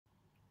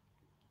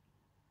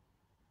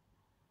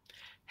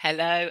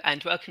Hello,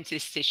 and welcome to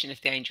this edition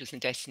of the Angels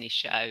and Destiny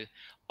Show.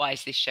 Why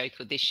is this show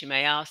called this, you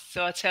may ask?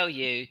 So I'll tell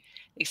you.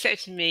 The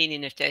accepted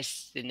meaning of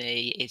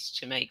destiny is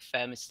to make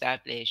firm,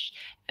 establish,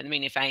 and the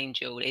meaning of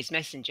angel is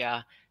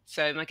messenger.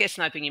 So my guests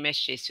and I bring you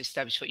messages to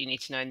establish what you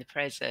need to know in the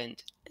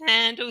present.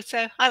 And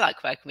also, I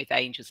like working with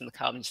angels and the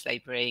calmness they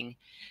bring.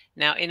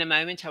 Now, in a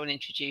moment, I will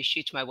introduce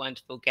you to my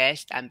wonderful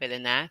guest,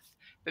 Ambila Nath.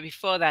 But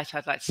before that,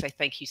 I'd like to say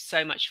thank you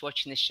so much for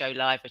watching this show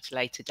live at a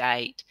later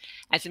date,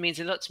 as it means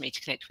a lot to me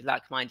to connect with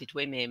like-minded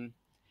women.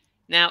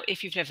 Now,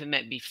 if you've never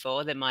met me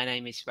before, then my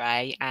name is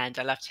Ray, and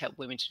I love to help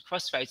women to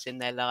crossroads in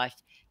their life,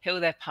 heal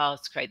their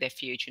past, create their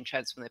future, and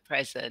transform their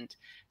present,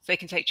 so they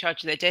can take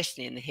charge of their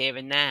destiny in the here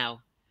and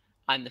now.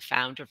 I'm the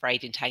founder of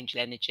Radiant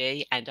Angel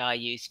Energy, and I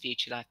use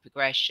future life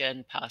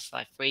progression, past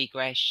life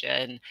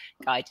regression,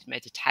 guided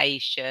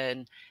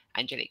meditation,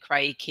 angelic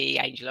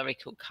Reiki, angel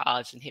oracle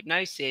cards, and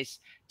hypnosis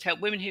to help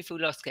women who feel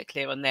lost get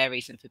clear on their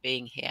reason for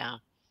being here.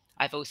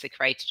 I've also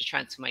created a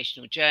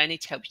transformational journey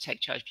to help you take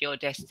charge of your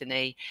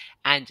destiny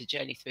and a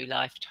journey through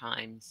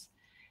lifetimes.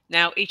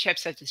 Now, each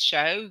episode of the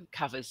show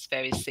covers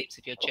various steps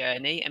of your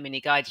journey, a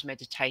mini guided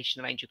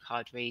meditation or angel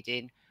card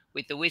reading,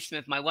 with the wisdom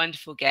of my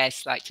wonderful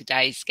guests, like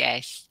today's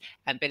guest,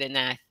 Ambila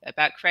Nath,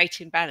 about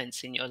creating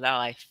balance in your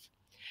life.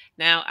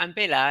 Now,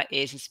 Ambila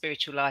is a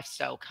spiritual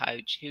lifestyle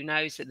coach who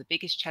knows that the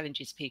biggest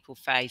challenges people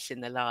face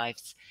in their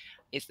lives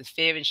is the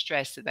fear and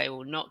stress that they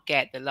will not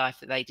get the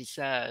life that they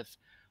deserve,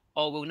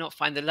 or will not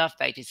find the love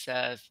they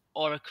deserve,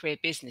 or a career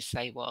business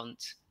they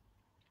want.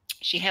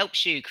 She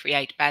helps you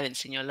create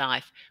balance in your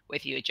life,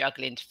 whether you're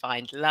juggling to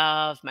find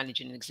love,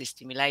 managing an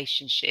existing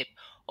relationship,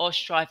 or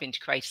striving to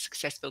create a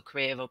successful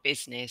career or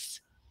business.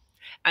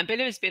 And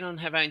Billa has been on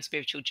her own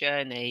spiritual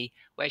journey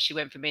where she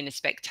went from being a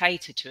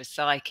spectator to a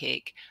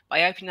psychic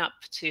by opening up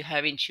to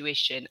her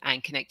intuition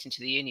and connecting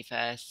to the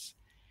universe.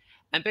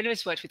 And Billa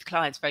has worked with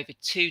clients for over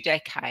 2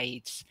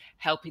 decades,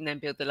 helping them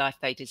build the life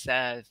they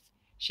deserve.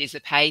 She's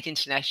a paid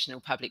international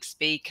public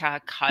speaker,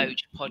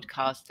 coach,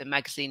 podcaster,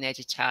 magazine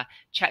editor,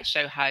 chat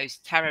show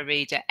host, tarot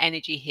reader,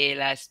 energy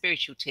healer,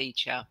 spiritual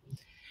teacher.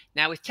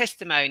 Now, with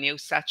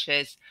testimonials such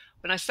as,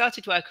 when I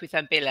started working with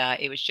Ambila,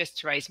 it was just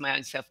to raise my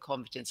own self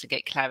confidence and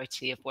get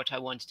clarity of what I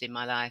wanted in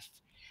my life.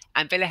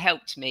 Ambila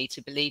helped me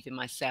to believe in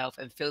myself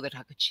and feel that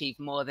I could achieve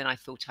more than I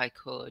thought I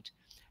could.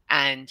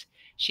 And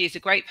she is a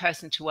great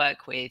person to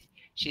work with.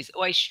 She's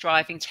always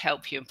striving to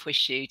help you and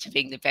push you to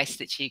being the best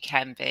that you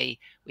can be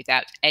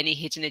without any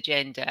hidden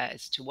agenda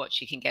as to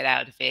what you can get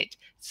out of it.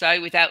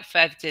 So, without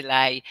further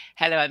delay,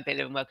 hello,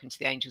 Ambila, and welcome to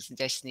the Angels and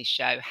Destiny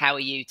show. How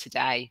are you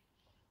today?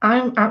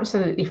 I'm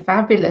absolutely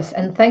fabulous.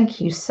 And thank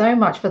you so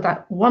much for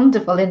that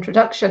wonderful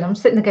introduction. I'm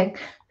sitting there going,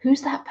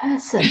 who's that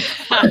person?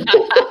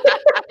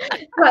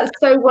 That's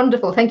so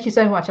wonderful. Thank you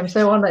so much. I'm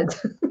so honored.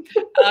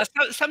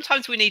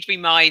 Sometimes we need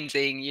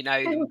reminding,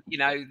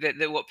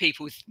 that what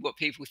people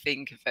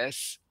think of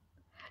us.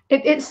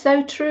 It's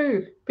so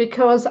true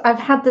because I've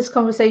had this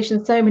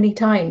conversation so many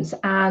times,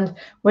 and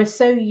we're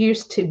so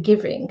used to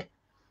giving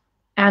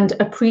and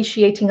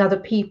appreciating other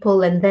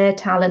people and their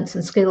talents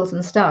and skills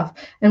and stuff.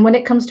 And when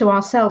it comes to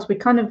ourselves,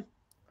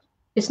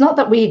 it's not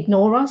that we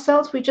ignore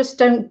ourselves, we just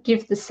don't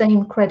give the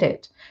same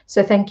credit.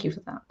 So thank you for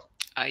that.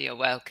 Oh, you're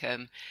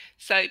welcome.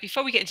 So,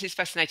 before we get into this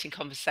fascinating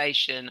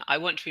conversation, I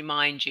want to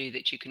remind you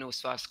that you can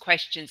also ask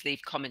questions,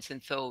 leave comments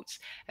and thoughts,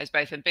 as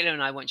both Ambila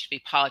and I want you to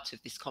be part of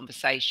this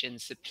conversation.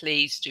 So,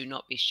 please do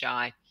not be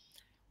shy.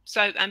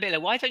 So, Ambila,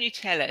 why don't you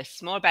tell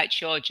us more about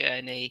your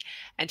journey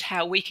and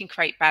how we can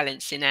create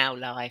balance in our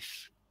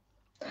life?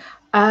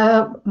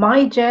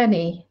 My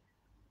journey,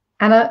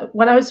 and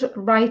when I was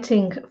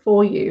writing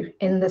for you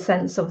in the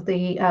sense of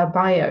the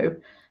bio,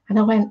 and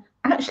I went,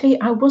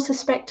 actually, I was a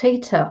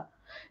spectator.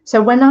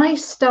 So when I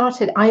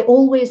started, I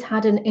always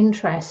had an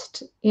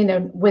interest,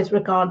 with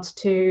regards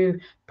to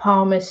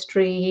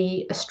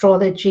palmistry,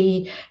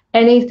 astrology,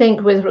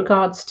 anything with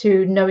regards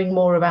to knowing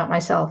more about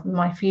myself and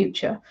my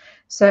future.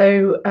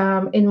 So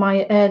in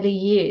my early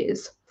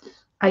years,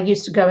 I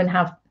used to go and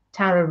have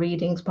tarot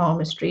readings,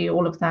 palmistry,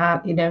 all of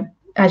that,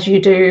 as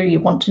you do. You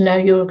want to know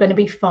you're going to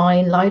be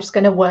fine, life's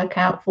going to work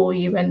out for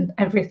you and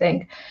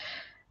everything.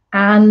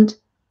 And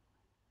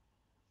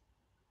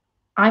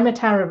I'm a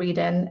tarot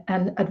reader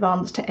and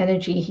advanced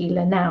energy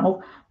healer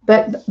now.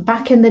 But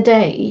back in the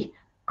day,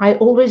 I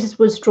always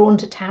was drawn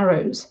to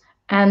tarots.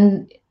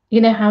 And you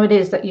know how it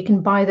is that you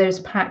can buy those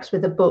packs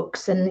with the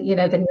books, and then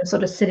you're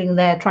sort of sitting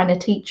there trying to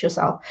teach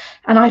yourself.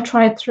 And I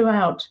tried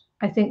throughout,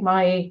 I think,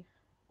 my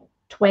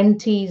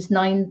 20s,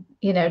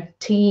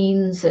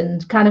 teens,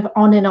 and kind of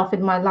on and off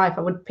in my life.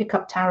 I would pick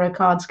up tarot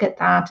cards, get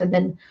that, and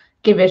then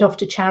give it off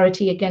to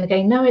charity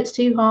again. No, it's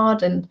too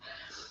hard.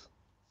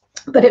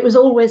 But it was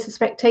always a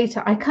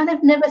spectator. I kind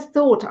of never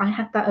thought I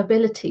had that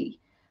ability.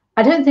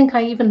 I don't think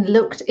I even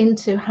looked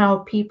into how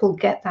people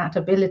get that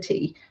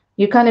ability.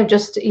 You kind of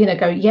just,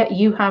 go, yeah,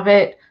 you have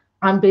it.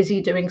 I'm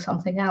busy doing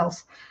something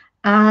else.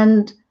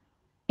 And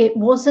it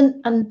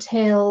wasn't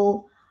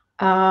until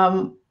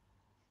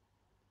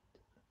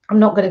I'm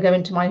not going to go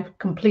into my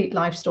complete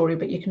life story,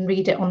 but you can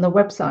read it on the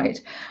website.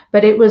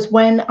 But it was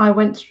when I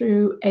went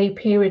through a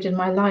period in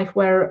my life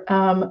where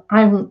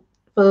I'm,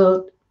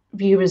 for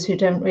viewers who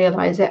don't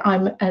realize it,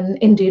 I'm an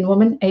Indian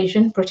woman,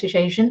 Asian, British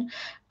Asian.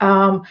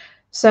 Um,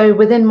 so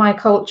within my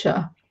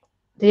culture,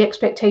 the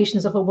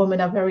expectations of a woman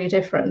are very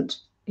different,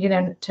 you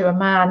know, to a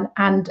man.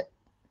 And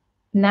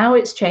now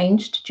it's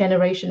changed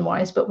generation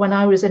wise, but when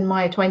I was in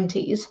my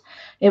 20s,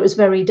 it was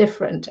very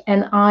different.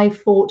 And I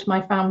fought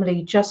my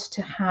family just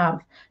to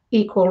have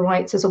equal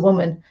rights as a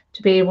woman,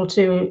 to be able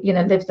to, you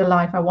know, live the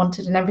life I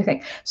wanted and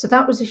everything. So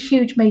that was a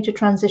huge major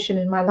transition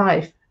in my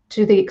life,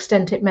 to the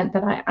extent it meant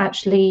that I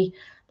actually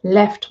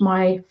left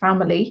my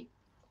family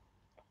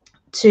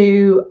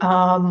to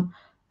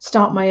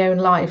start my own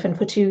life. And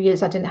for 2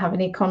 years, I didn't have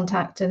any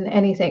contact and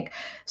anything.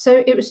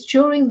 So it was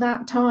during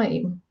that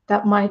time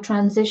that my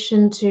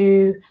transition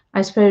to,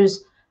 I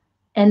suppose,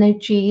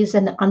 energies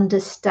and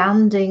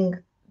understanding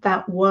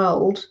that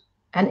world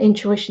and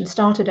intuition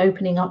started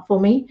opening up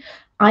for me.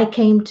 I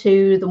came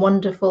to the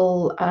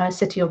wonderful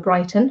city of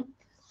Brighton,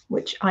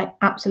 which I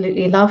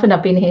absolutely love, and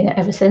I've been here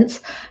ever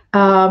since.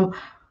 And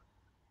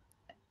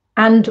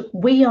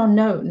we are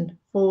known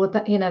for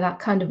that, you know, that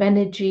kind of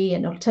energy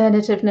and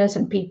alternativeness,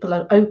 and people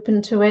are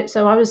open to it.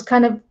 So I was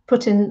kind of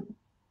put in,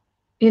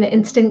 you know,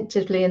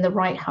 instinctively in the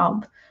right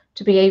hub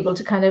to be able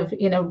to kind of,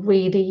 you know,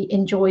 really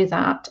enjoy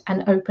that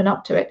and open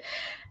up to it.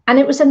 And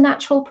it was a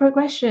natural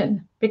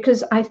progression,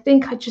 because I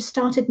think I just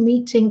started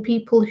meeting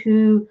people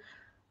who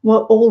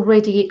were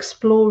already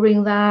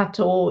exploring that,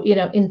 or, you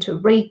know, into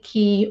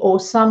Reiki or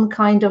some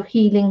kind of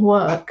healing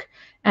work.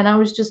 And I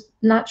was just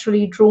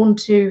naturally drawn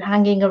to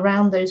hanging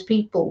around those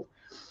people,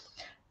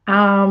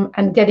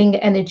 and getting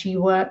energy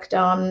work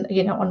done,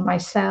 you know, on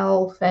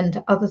myself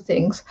and other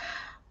things.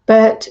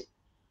 But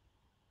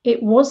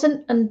it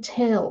wasn't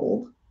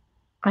until,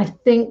 I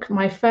think,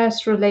 my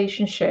first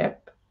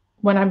relationship,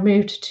 when I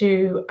moved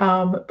to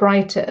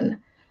Brighton,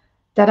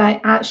 that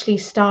I actually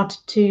started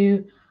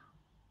to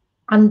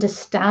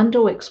understand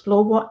or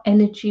explore what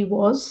energy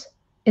was,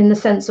 in the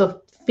sense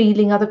of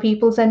feeling other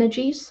people's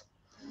energies.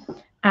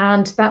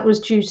 And that was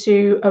due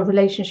to a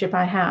relationship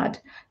I had.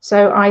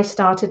 So I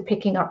started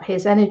picking up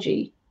his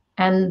energy,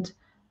 and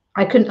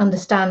I couldn't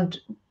understand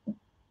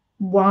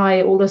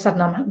why all of a sudden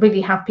I'm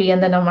really happy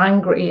and then I'm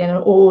angry, and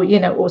or,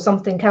 you know, or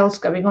something else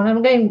going on. And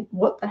I'm going,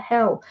 what the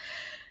hell?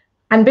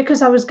 And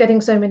because I was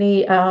getting so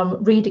many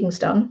readings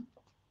done,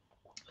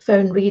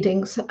 phone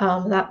readings,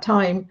 that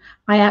time,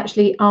 I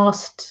actually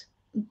asked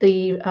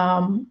the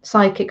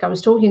psychic I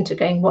was talking to,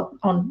 going, what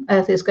on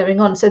earth is going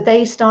on? So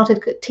they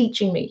started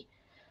teaching me.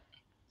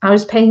 I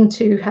was paying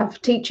to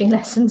have teaching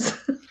lessons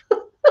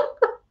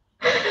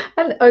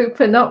and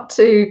open up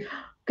to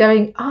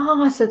going,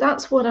 so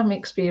that's what I'm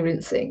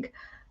experiencing.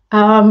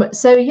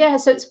 So yeah,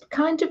 so it's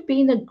kind of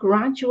been a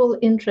gradual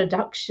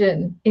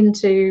introduction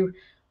into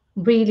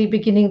really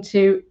beginning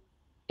to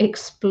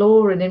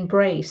explore and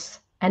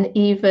embrace, and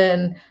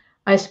even,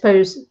 I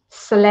suppose,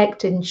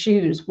 select and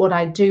choose what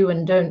I do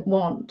and don't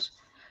want.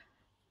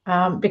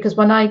 Because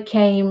when I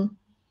came,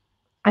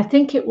 I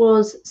think it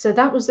was, so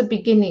that was the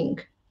beginning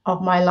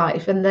of my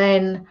life. And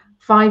then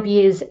 5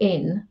 years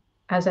in,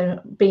 as I'm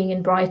being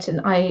in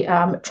Brighton, I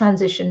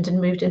transitioned and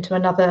moved into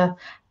another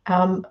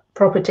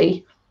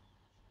property.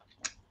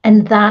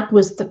 And that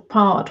was the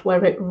part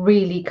where it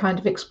really kind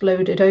of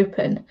exploded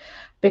open,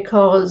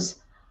 because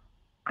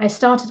I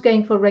started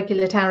going for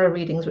regular tarot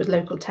readings with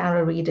local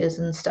tarot readers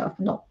and stuff,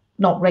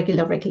 not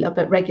regular,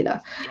 but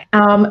regular.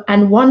 Yeah.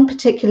 And one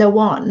particular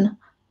one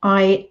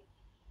I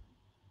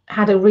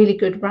had a really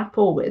good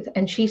rapport with,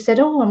 and she said,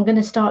 oh, I'm going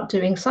to start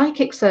doing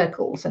psychic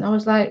circles. And I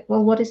was like,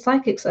 well, what is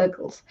psychic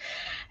circles?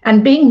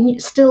 And being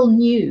still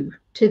new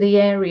to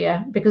the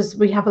area, because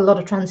we have a lot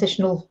of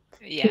transitional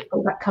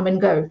people that come and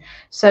go,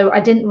 so I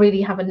didn't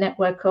really have a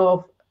network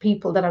of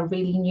people that I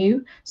really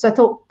knew. So I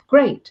thought,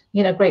 great,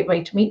 you know, great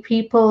way to meet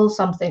people,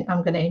 something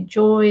I'm going to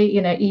enjoy,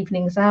 you know,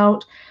 evenings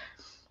out.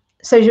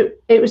 So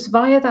it was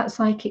via that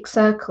psychic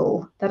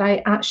circle that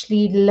I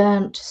actually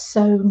learnt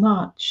so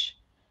much,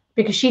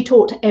 because she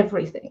taught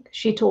everything.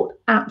 She taught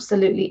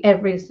absolutely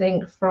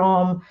everything,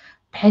 from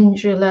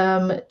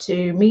pendulum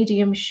to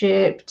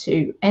mediumship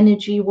to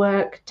energy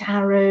work,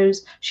 tarots.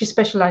 She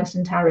specialized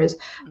in tarots,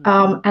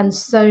 and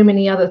so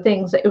many other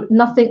things.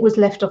 Nothing was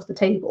left off the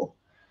table,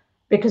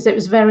 because it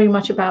was very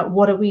much about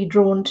what are we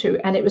drawn to,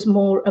 and it was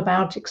more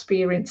about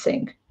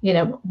experiencing, you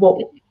know,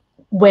 what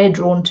we're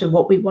drawn to,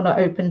 what we want to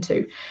open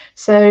to.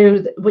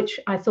 So,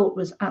 which I thought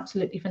was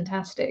absolutely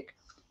fantastic.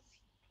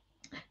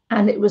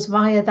 And it was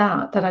via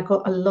that that I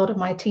got a lot of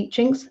my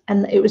teachings.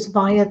 And it was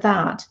via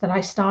that that I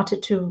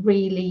started to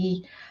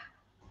really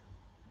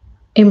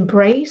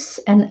embrace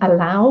and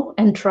allow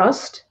and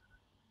trust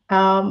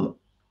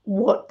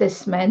what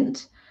this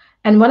meant.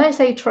 And when I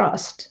say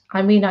trust,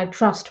 I mean I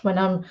trust when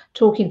I'm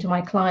talking to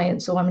my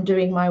clients or I'm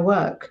doing my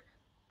work.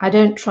 I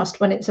don't trust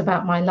when it's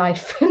about my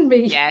life and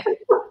me. Yeah.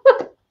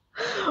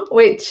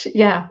 which,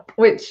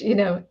 you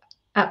know,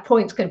 at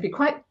points can be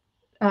quite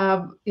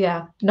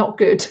yeah, not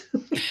good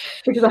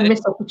because I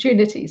miss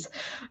opportunities.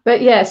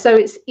 But yeah, so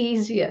it's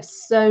easier,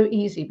 so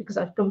easy because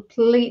I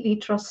completely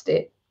trust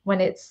it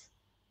when it's,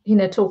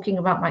 talking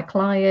about my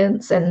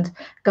clients and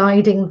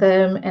guiding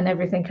them and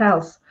everything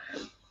else.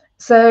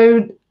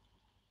 So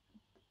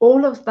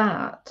all of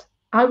that,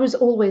 I was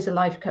always a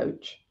life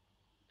coach.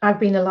 I've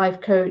been a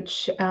life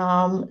coach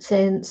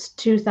since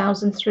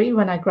 2003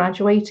 when I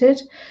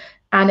graduated,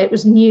 and it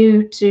was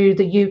new to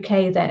the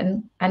UK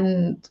then.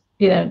 And,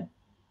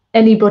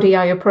 anybody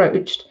I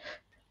approached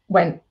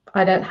went,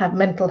 I don't have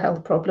mental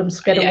health problems,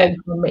 get Yeah. away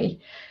from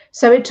me.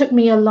 So it took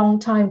me a long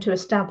time to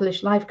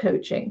establish life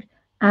coaching.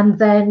 And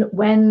then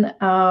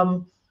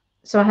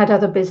so I had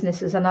other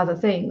businesses and other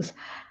things.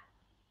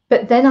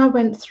 But then I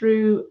went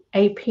through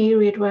a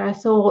period where I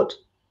thought,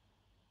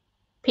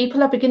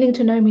 people are beginning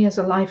to know me as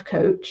a life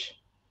coach,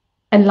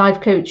 and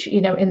life coach,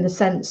 in the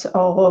sense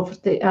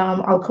of the,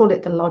 I'll call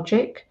it the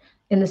logic,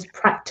 in this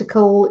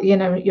practical,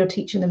 you're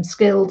teaching them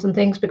skills and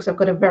things because I've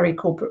got a very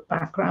corporate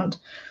background.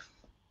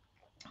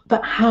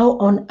 But how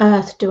on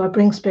earth do I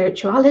bring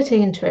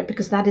spirituality into it?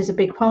 Because that is a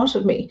big part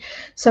of me.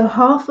 So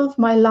half of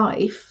my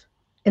life,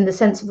 in the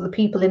sense of the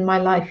people in my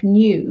life,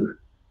 knew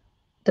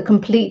the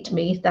complete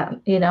me, that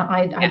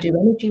I Yeah. do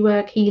energy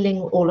work,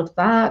 healing, all of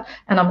that,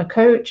 and I'm a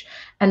coach.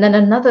 And then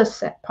another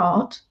set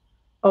part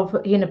of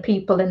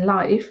people in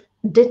life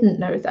didn't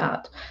know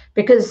that,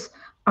 because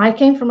I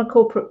came from a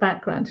corporate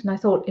background, and I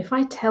thought, if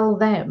I tell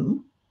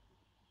them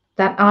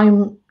that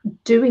I'm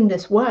doing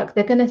this work,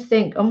 they're going to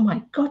think, oh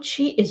my god,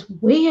 she is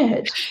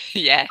weird,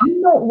 Yeah. I'm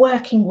not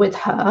working with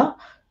her,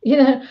 you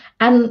know.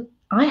 And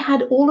I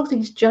had all of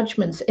these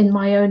judgments in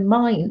my own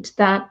mind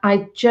that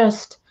I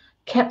just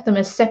kept them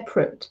as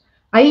separate.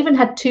 I even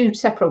had two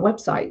separate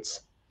websites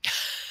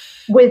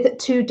with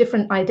two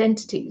different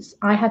identities.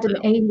 I had an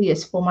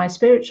alias for my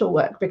spiritual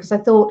work because I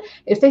thought,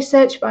 if they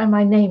search by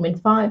my name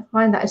and find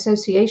that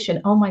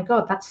association, oh my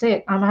God, that's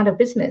it, I'm out of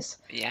business.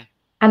 Yeah.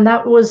 And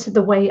that was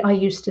the way I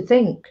used to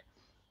think.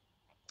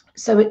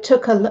 So it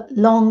took a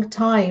long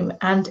time.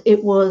 And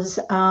it was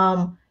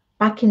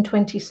back in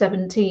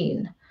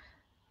 2017.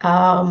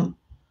 Um,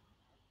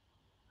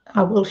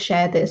 I will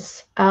share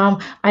this.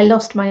 I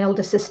lost my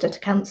elder sister to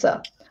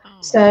cancer. Oh.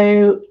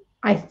 So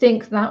I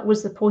think that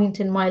was the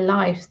point in my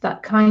life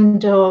that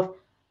kind of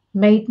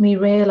made me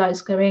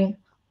realize, going,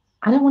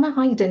 I don't want to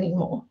hide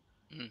anymore.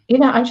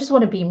 Mm. I just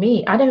want to be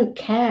me. I don't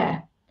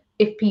care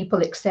if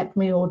people accept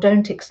me or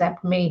don't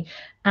accept me,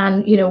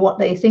 and what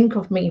they think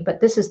of me, but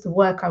this is the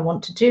work I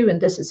want to do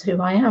and this is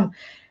who I am.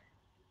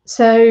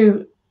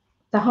 So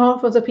the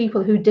half of the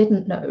people who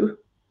didn't know,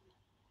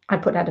 I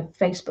put out a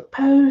Facebook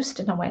post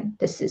and I went,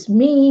 this is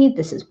me,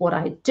 this is what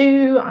I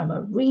do. I'm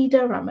a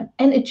reader, I'm an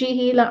energy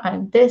healer,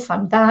 I'm this,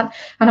 I'm that.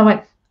 And I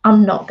went,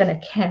 I'm not going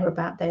to care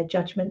about their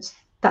judgments.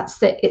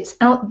 That's it. It's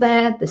out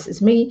there. This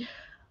is me.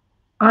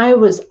 I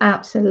was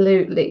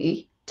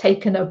absolutely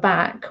taken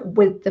aback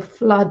with the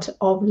flood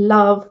of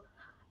love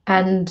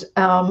and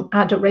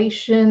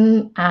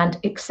adoration and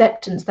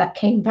acceptance that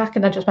came back.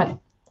 And I just went,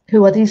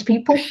 who are these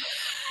people?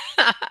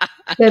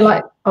 They're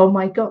like, oh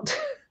my God.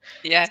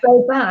 Yeah.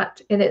 So that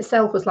in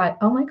itself was like,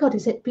 oh my God,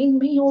 has it been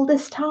me all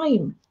this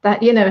time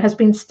that, has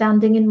been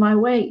standing in my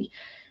way?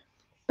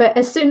 But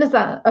as soon as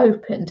that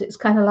opened, it's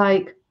kind of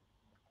like,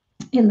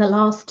 in the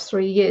last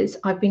 3 years,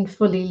 I've been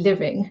fully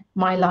living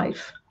my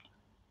life,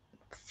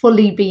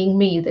 fully being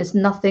me. There's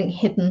nothing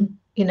hidden,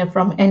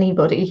 from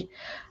anybody.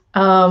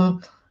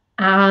 Um,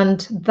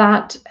 and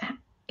that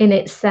in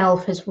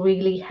itself has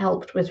really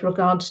helped with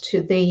regards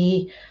to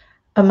the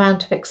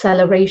amount of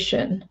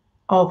acceleration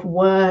of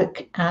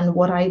work and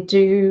what I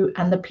do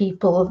and the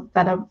people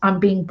that I'm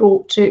being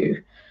brought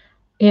to.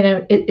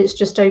 It's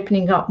just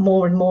opening up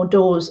more and more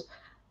doors.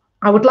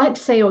 I would like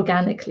to say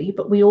organically,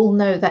 but we all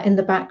know that in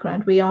the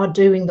background we are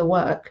doing the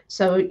work.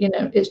 So,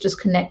 it's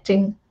just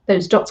connecting,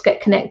 those dots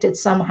get connected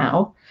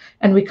somehow.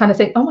 And we kind of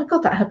think, oh my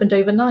God, that happened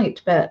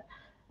overnight. But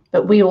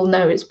we all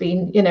know it's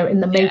been, in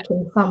the Yeah.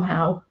 making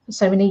somehow,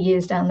 so many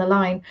years down the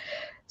line.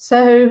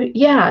 So,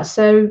 yeah,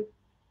 so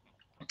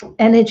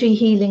energy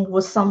healing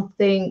was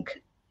something.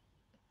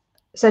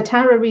 So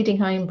tarot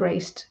reading I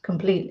embraced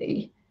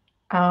completely.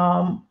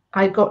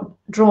 I got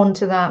drawn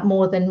to that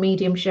more than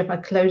mediumship. I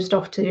closed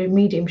off to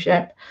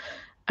mediumship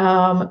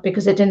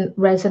because it didn't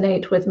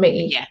resonate with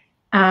me. Yeah.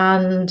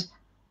 And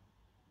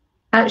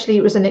actually,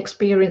 it was an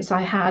experience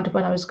I had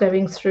when I was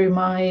going through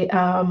my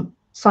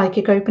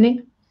psychic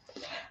opening.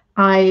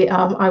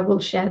 I will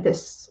share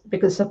this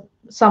because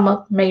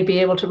some may be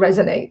able to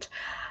resonate.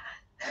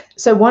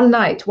 So one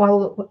night,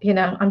 while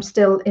I'm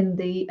still in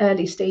the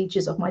early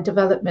stages of my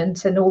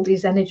development and all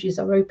these energies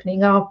are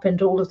opening up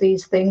and all of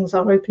these things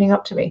are opening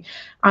up to me,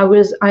 I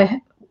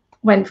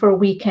went for a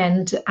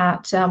weekend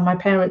at my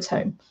parents'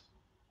 home.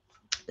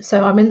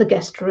 So I'm in the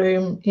guest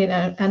room,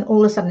 and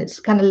all of a sudden it's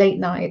kind of late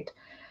night,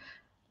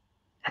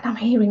 and I'm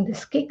hearing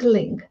this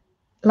giggling,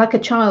 like a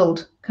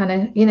child, kind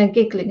of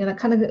giggling, and I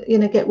kind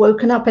of get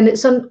woken up, and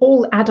it's an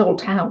all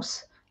adult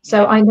house.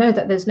 So Yeah. I know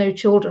that there's no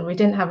children. We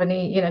didn't have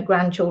any,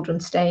 grandchildren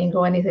staying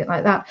or anything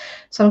like that.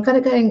 So I'm kind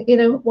of going,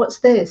 what's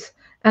this?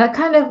 And I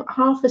kind of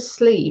half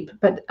asleep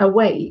but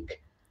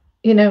awake,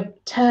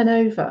 turn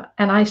over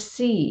and I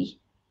see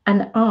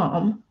an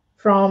arm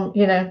from,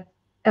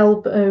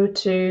 elbow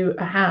to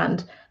a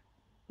hand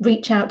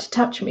reach out to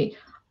touch me.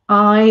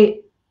 I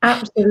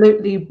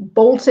absolutely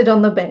bolted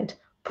on the bed,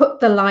 put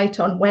the light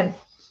on, went,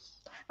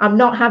 I'm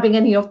not having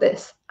any of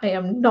this. I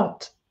am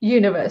not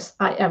universe.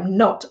 I am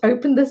not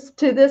open this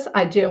to this.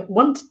 I don't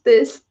want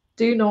this.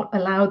 Do not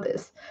allow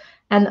this.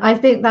 And I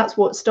think that's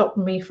what stopped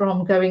me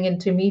from going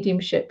into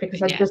mediumship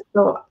because I Yeah. just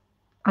thought,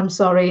 I'm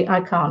sorry,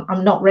 I can't.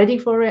 I'm not ready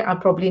for it. I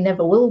probably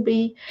never will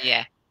be.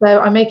 Yeah. So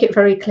I make it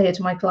very clear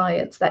to my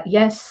clients that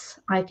yes,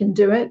 I can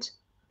do it,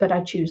 but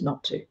I choose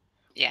not to.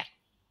 Yeah.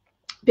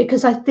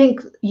 Because I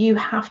think you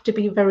have to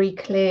be very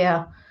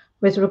clear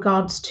with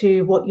regards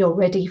to what you're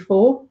ready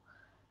for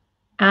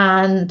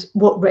and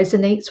what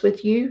resonates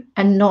with you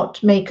and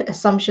not make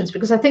assumptions,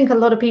 because I think a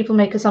lot of people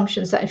make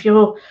assumptions that if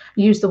you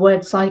use the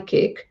word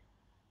psychic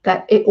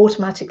that it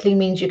automatically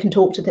means you can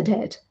talk to the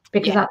dead,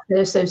 because Yeah. that's the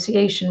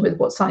association with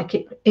what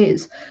psychic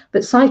is.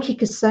 But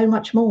psychic is so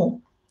much more,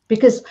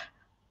 because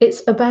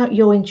it's about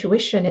your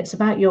intuition, it's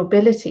about your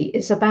ability,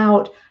 it's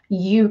about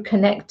you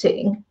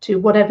connecting to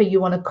whatever you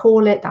want to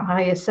call it, the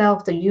higher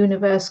self, the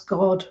universe,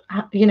 God,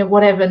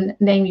 whatever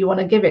name you want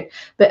to give it,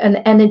 but an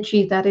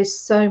energy that is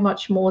so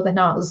much more than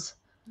us.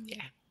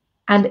 Yeah.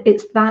 And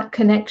it's that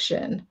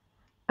connection,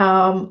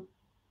 um,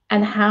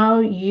 and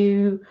how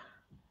you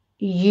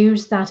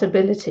use that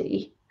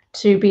ability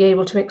to be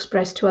able to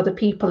express to other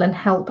people and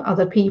help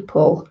other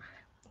people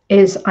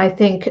is, I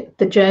think,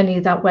 the journey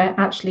that we're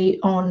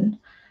actually on.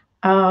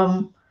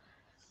 um,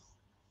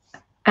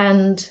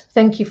 And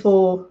thank you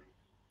for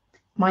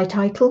my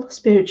title,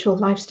 Spiritual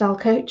Lifestyle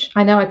Coach.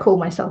 I know I call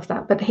myself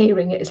that, but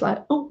hearing it is like,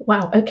 oh,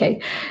 wow,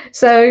 okay.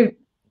 So,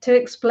 to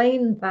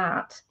explain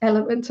that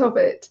element of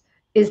it,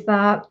 is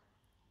that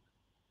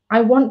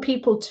I want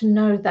people to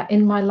know that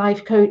in my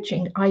life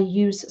coaching, I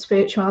use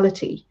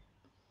spirituality.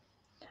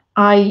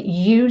 I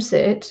use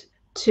it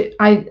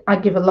I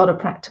give a lot of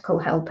practical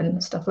help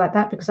and stuff like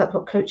that because that's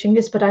what coaching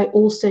is, but I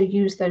also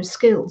use those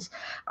skills.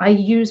 I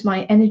use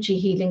my energy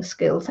healing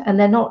skills, and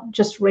they're not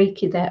just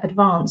Reiki, they're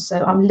advanced.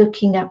 So I'm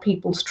looking at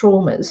people's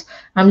traumas,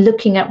 I'm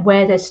looking at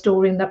where they're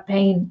storing that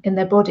pain in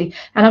their body,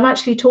 and I'm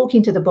actually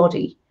talking to the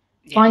body,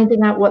 Yeah.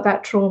 finding out what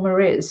that trauma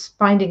is,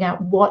 finding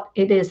out what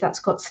it is that's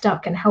got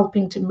stuck and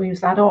helping to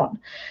move that on.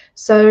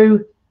 So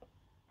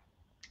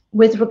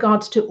with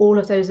regards to all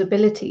of those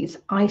abilities,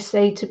 I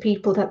say to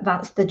people that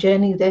that's the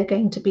journey they're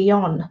going to be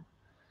on,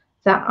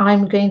 that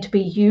I'm going to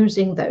be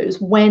using those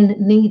when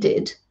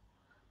needed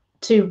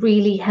to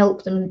really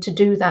help them to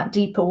do that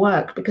deeper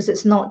work, because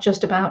it's not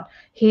just about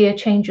here,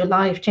 change your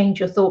life, change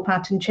your thought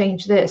pattern,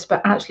 change this,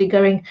 but actually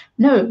going,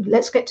 no,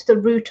 let's get to the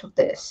root of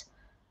this.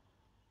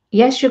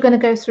 Yes, you're going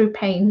to go through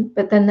pain,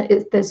 but then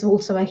there's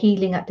also a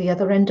healing at the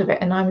other end of it,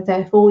 and I'm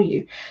there for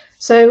you.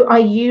 So I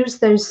use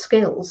those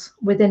skills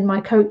within my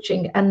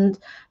coaching, and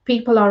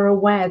people are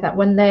aware that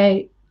when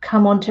they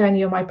come onto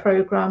any of my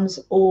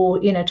programs or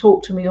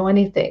talk to me or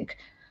anything,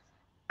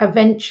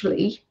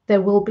 eventually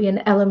there will be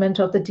an element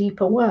of the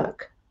deeper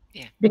work,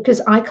 Yeah. because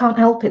I can't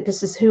help it.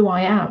 This is who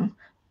I am.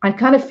 I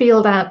kind of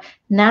feel that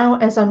now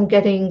as I'm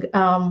getting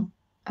a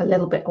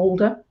little bit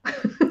older.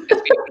 That's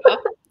who you are.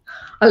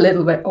 A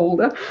little bit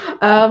older,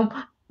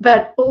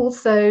 but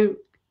also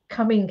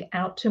coming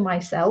out to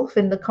myself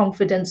in the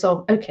confidence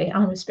of, okay,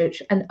 I'm a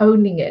spiritual, and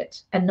owning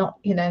it, and not,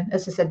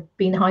 as I said,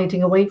 been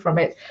hiding away from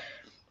it.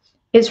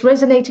 It's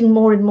resonating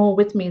more and more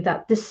with me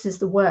that this is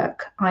the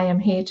work I am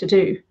here to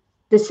do.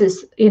 This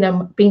is,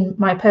 been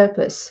my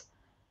purpose,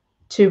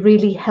 to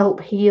really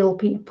help heal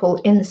people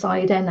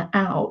inside and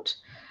out,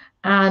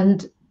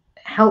 and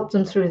help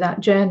them through that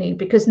journey,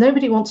 because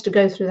nobody wants to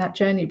go through that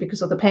journey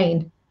because of the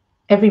pain.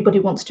 Everybody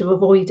wants to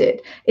avoid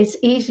it. It's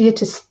easier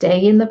to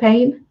stay in the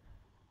pain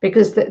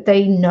because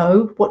they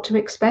know what to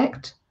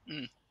expect.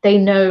 Mm. They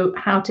know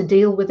how to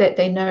deal with it.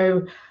 They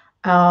know,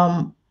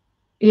 um,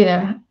 you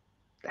know,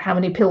 how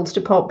many pills to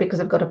pop because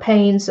I've got a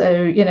pain.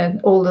 So,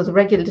 all of the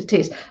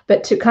regularities.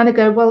 But to kind of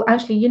go, well,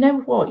 actually, you know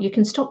what? You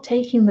can stop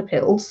taking the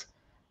pills.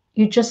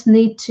 You just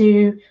need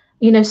to,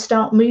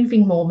 start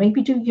moving more.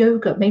 Maybe do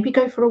yoga. Maybe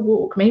go for a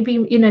walk.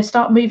 Maybe,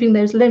 start moving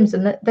those limbs.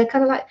 And they're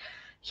kind of like,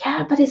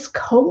 yeah, but it's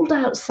cold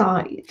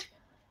outside.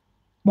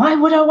 Why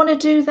would I want to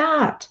do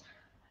that?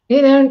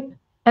 You know,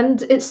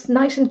 and it's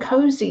nice and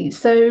cozy.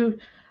 So,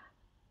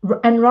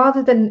 and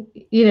rather than,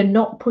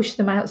 not push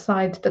them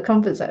outside the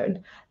comfort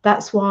zone,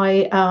 that's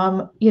why,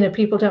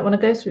 people don't want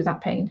to go through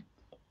that pain.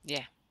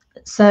 Yeah.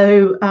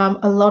 So,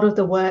 a lot of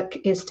the work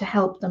is to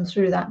help them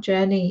through that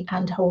journey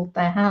and hold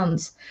their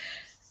hands.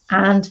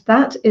 And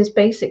that is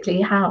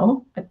basically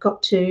how I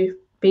got to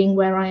being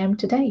where I am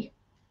today.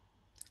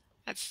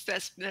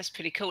 That's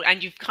pretty cool.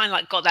 And you've kind of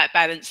like got that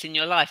balance in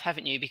your life,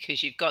 haven't you?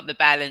 Because you've got the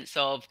balance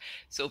of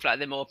sort of like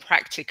the more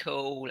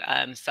practical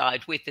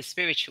side with the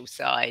spiritual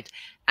side,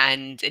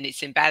 and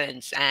it's in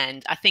balance.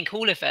 And I think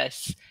all of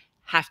us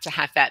have to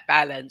have that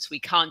balance. We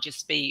can't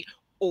just be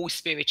all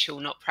spiritual,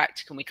 not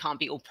practical. We can't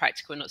be all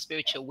practical, not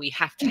spiritual. We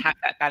have to have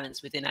that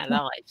balance within our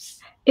lives.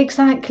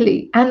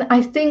 Exactly. And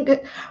I think,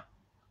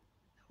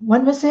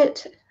 when was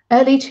it?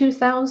 Early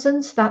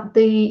 2000s that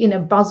the,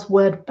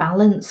 buzzword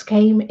balance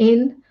came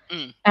in.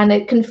 Mm, And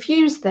it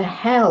confused the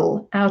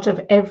hell out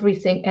of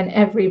everything and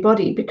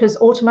everybody, because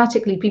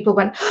automatically people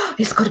went, oh,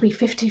 it's got to be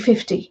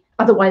 50-50.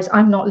 Otherwise,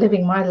 I'm not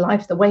living my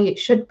life the way it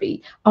should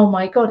be. Oh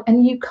my God.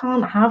 And you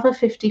can't have a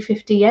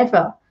 50-50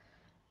 ever,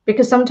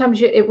 because sometimes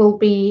it will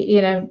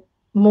be,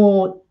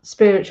 more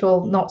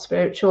spiritual, not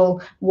spiritual,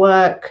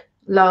 work,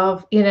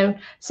 love,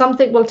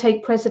 something will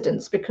take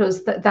precedence,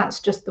 because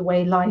that's just the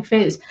way life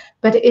mm, is.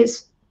 But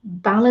it's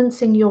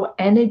balancing your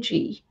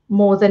energy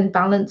more than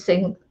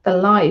balancing the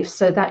life,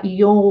 so that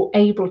you're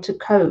able to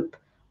cope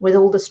with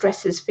all the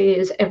stresses,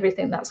 fears,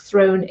 everything that's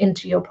thrown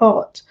into your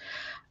pot.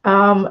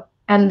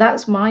 And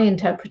that's my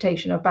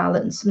interpretation of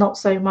balance, not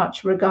so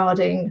much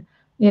regarding,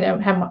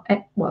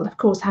 well, of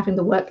course, having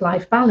the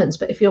work-life balance,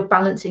 but if you're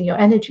balancing your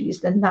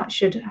energies, then that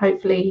should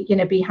hopefully,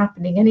 be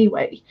happening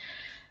anyway.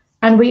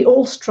 And we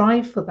all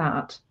strive for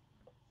that.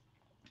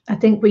 I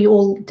think we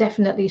all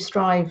definitely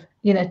strive,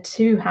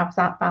 to have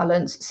that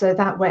balance, so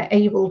that we're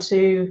able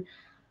to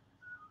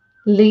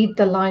lead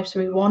the lives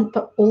we want,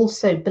 but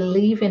also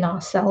believe in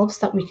ourselves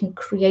that we can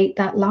create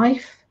that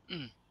life.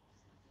 mm.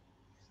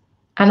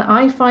 And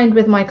I find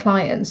with my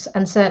clients,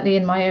 and certainly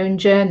in my own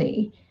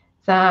journey,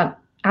 that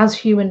as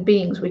human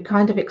beings, we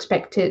kind of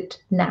expect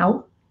it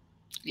now.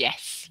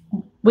 Yes.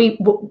 We've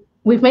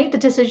made the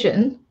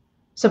decision,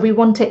 so we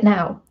want it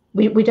now.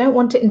 We don't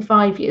want it in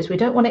 5 years. We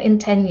don't want it in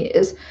 10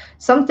 years.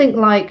 Something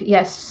like,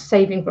 yes,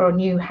 saving for a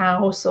new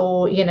house,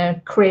 or,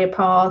 career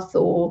path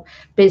or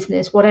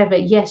business, whatever.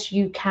 Yes,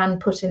 you can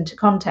put into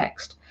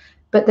context.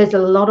 But there's a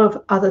lot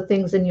of other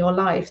things in your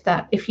life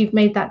that if you've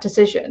made that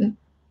decision,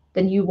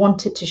 then you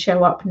want it to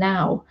show up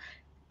now.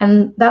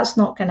 And that's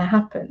not going to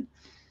happen.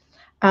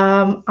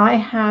 I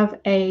have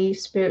a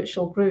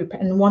spiritual group,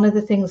 and one of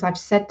the things I've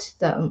said to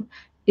them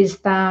is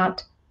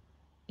that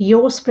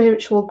your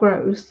spiritual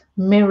growth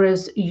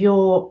mirrors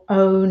your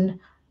own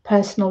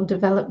personal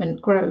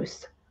development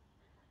growth.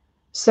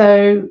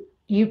 So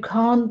you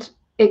can't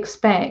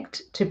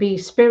expect to be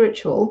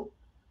spiritual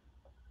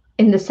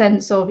in the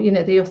sense of,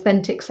 the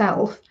authentic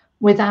self,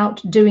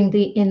 without doing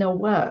the inner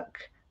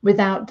work,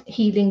 without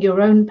healing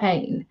your own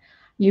pain.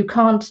 You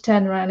can't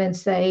turn around and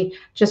say,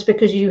 just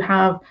because you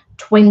have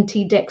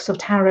 20 decks of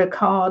tarot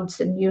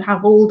cards and you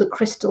have all the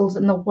crystals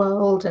in the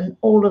world and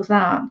all of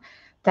that,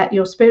 that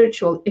you're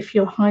spiritual, if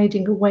you're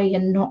hiding away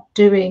and not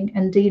doing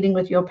and dealing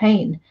with your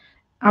pain.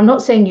 I'm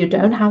not saying you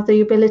don't have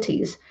the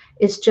abilities.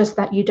 It's just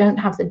that you don't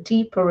have the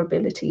deeper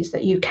abilities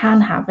that you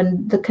can have,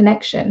 and the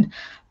connection,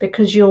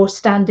 because you're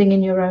standing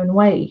in your own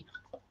way.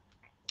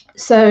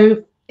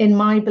 So, in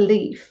my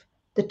belief,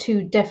 the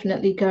two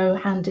definitely go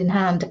hand in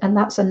hand. And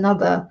that's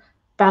another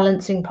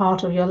balancing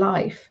part of your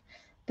life,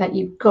 that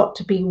you've got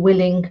to be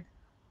willing,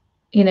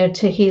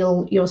 to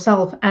heal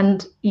yourself.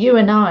 And you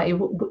and I,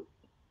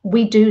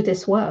 we do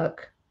this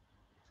work.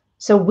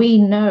 So we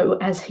know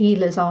as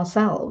healers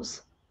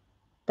ourselves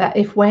that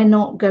if we're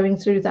not going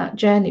through that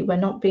journey, we're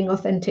not being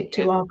authentic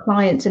Yeah. to our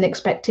clients and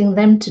expecting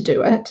them to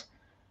do it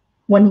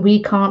when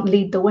we can't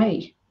lead the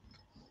way.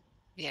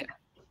 Yeah.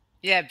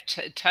 Yeah,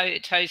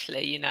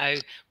 totally.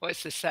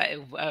 What's the say?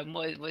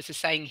 What's the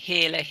saying?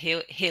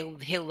 Heal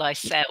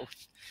thyself,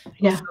 or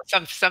Yeah,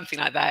 something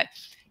like that,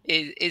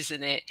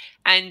 isn't it?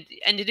 And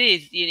it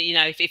is.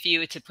 If you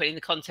were to put in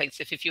the context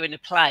of, if you're in a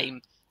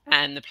plane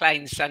and the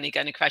plane's suddenly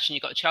going to crash and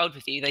you've got a child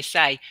with you, they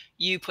say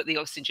you put the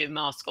oxygen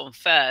mask on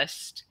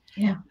first,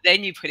 yeah,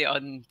 then you put it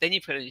on, then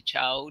you put on your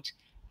child,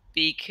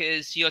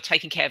 because you're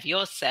taking care of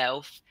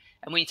yourself.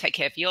 And when you take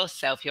care of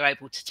yourself, you're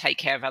able to take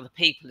care of other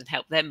people and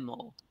help them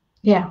more.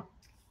 yeah,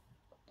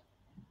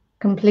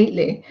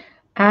 completely.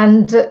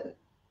 And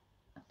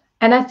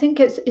I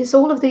think it's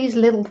all of these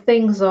little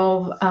things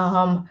of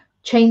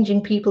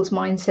changing people's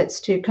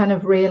mindsets to kind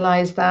of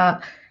realize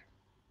that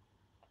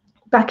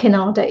back in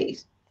our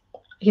days,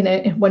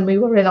 when we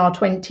were in our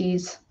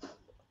 20s,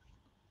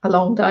 a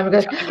long time ago,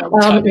 A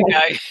long time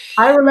yes, ago.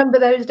 I remember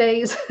those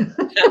days.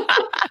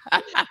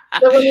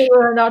 So when we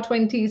were in our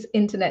 20s,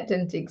 internet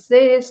didn't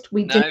exist.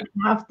 We No. didn't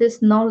have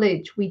this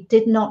knowledge. We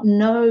did not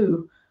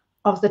know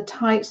of the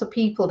types of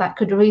people that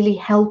could really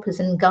help us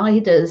and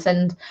guide us,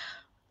 and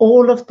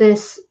all of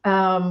this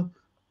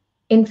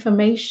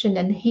information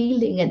and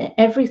healing and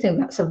everything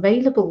that's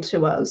available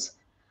to us.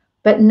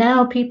 But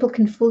now people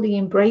can fully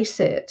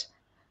embrace it.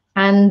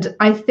 And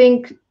I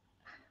think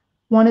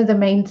one of the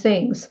main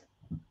things,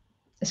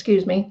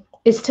 excuse me,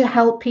 is to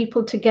help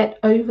people to get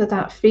over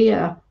that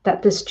fear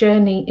that this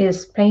journey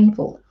is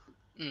painful.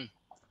 Mm.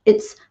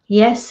 It's,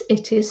 yes,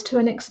 it is to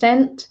an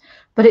extent,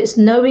 but it's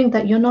knowing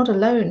that you're not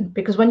alone,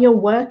 because when you're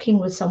working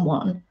with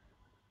someone,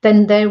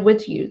 then they're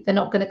with you. They're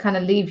not going to kind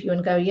of leave you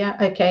and go, yeah,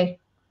 okay,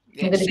 I'm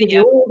Yeah, going to see give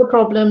you ya. all the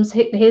problems.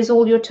 Here's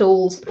all your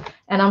tools,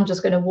 and I'm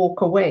just going to walk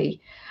away.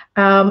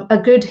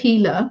 A good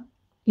healer,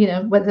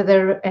 whether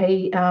they're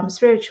a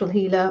spiritual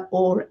healer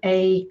or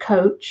a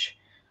coach,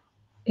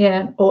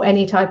 or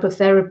any type of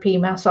therapy,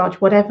 massage,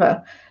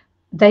 whatever,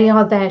 they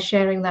are there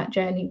sharing that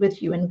journey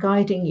with you and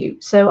guiding you.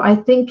 So I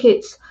think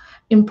it's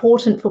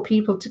important for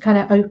people to kind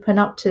of open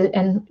up to,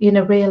 and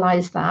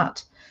realize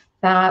that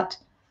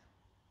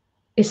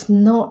it's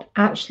not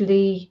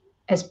actually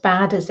as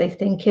bad as they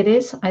think it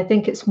is. I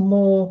think it's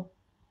more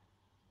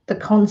the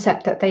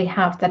concept that they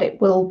have that it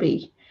will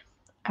be.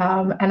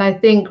 And I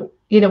think,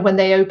 when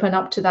they open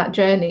up to that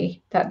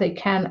journey, that they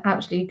can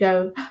actually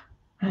go,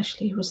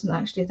 actually, it wasn't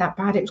actually that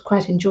bad. It was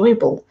quite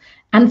enjoyable,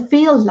 and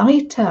feel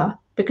lighter,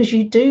 because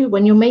you do,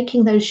 when you're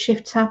making those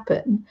shifts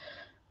happen,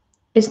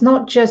 it's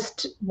not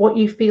just what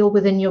you feel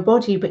within your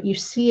body, but you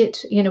see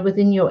it,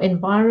 within your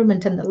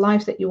environment and the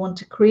life that you want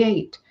to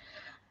create.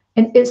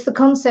 And it's the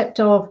concept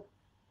of,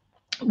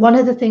 one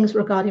of the things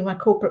regarding my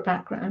corporate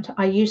background,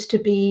 I used to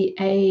be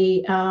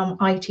a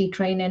IT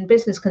trainer and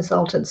business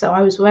consultant. So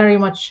I was very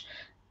much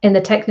in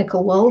the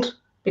technical world,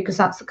 because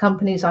that's the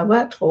companies I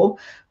worked for.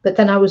 But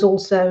then I was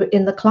also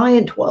in the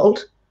client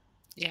world,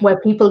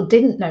 where people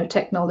didn't know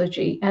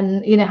technology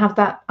and, have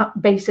that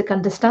basic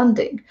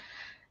understanding.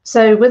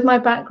 So with my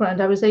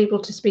background, I was able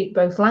to speak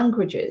both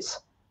languages.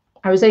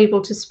 I was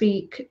able to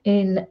speak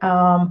in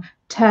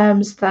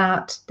terms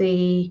that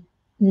the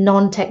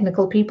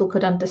non-technical people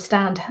could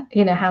understand,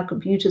 how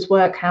computers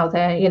work, how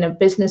their,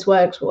 business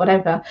works,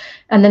 whatever,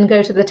 and then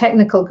go to the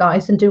technical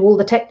guys and do all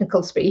the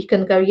technical speak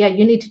and go, yeah,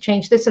 you need to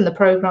change this in the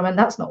program and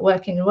that's not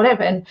working and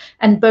whatever.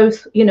 And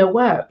both,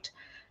 worked.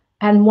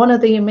 And one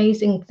of the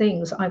amazing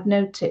things I've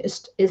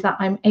noticed is that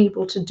I'm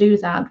able to do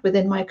that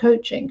within my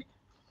coaching.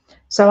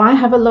 So I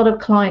have a lot of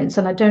clients,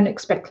 and I don't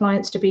expect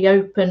clients to be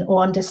open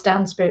or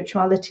understand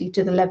spirituality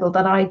to the level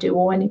that I do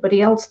or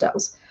anybody else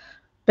does.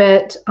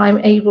 But I'm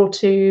able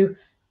to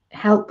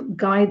help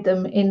guide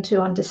them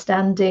into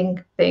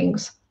understanding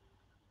things,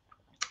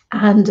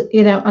 and,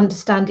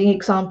 understanding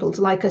examples,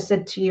 like I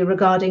said to you,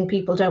 regarding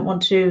people don't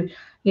want to,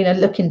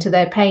 look into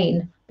their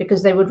pain,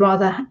 because they would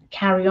rather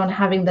carry on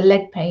having the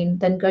leg pain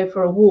than go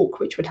for a walk,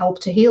 which would help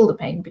to heal the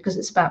pain, because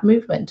it's about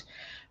movement,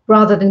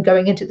 rather than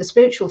going into the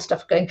spiritual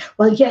stuff, going,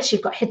 well, yes,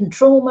 you've got hidden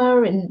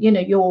trauma, and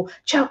your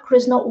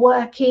chakra's not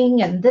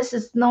working, and this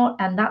is not,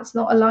 and that's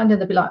not aligned,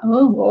 and they'll be like,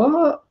 oh,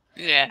 what?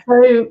 Yeah.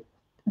 So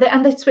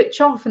they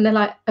switch off, and they're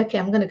like, okay,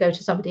 I'm going to go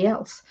to somebody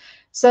else.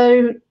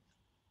 So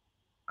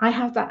I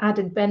have that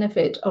added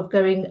benefit of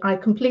going, I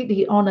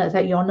completely honor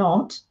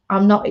that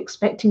I'm not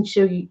expecting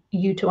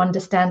you to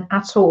understand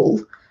at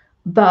all,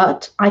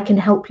 but I can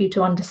help you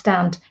to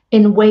understand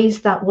in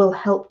ways that will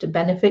help to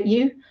benefit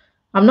you.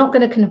 I'm not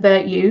going to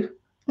convert you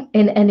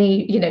in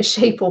any,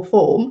 shape or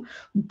form,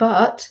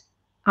 but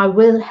I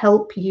will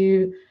help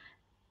you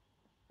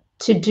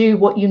to do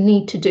what you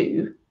need to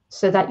do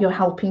so that you're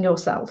helping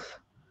yourself.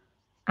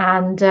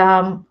 And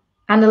a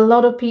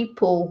lot of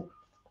people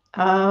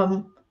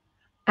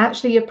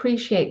actually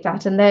appreciate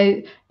that, and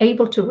they're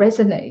able to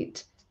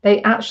resonate.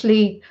 They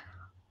actually,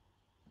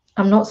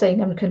 I'm not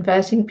saying I'm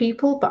converting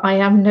people, but I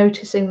am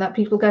noticing that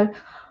people go,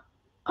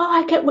 oh,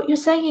 I get what you're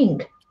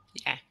saying.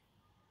 Yeah.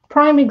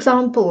 Prime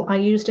example I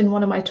used in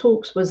one of my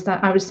talks was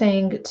that I was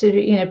saying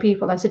to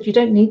people, I said, you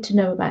don't need to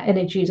know about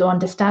energies or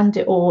understand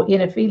it or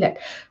feel it,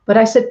 but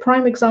I said,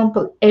 prime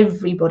example,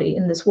 everybody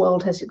in this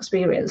world has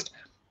experienced,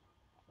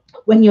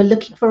 when you're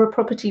looking for a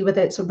property,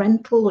 whether it's a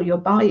rental or you're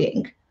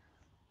buying,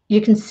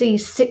 you can see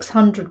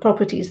 600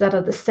 properties that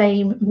are the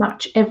same,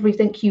 match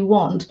everything you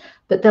want,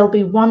 but there'll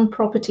be one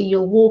property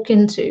you'll walk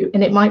into,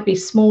 and it might be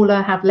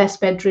smaller, have less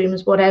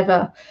bedrooms,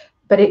 whatever,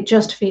 but it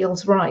just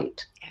feels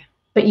right. Yeah.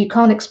 But you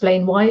can't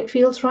explain why it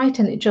feels right,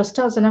 and it just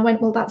does. And I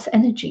went, well, that's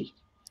energy.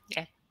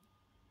 Yeah.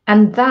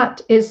 And that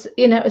is,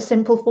 a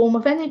simple form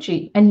of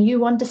energy, and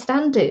you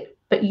understand it,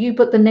 but you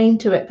put the name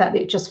to it that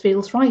it just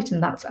feels right,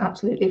 and that's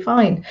absolutely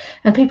fine.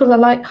 And people are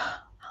like,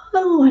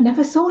 oh, I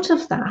never thought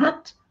of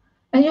that.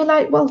 And you're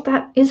like, well,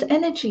 that is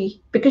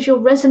energy, because you're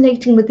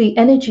resonating with the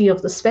energy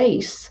of the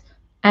space,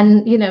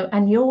 and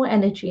and your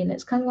energy, and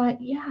it's kind of like,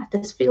 yeah,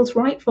 this feels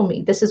right for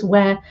me. This is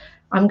where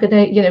I'm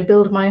gonna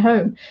build my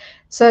home.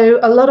 So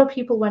a lot of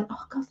people went,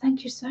 oh God,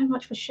 thank you so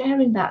much for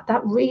sharing that.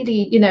 That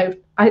really,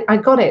 I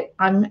got it.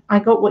 I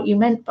got what you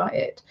meant by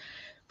it.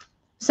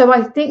 So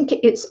I think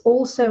it's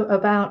also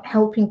about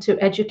helping to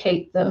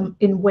educate them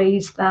in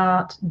ways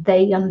that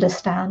they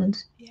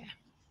understand, Yeah.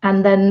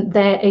 and then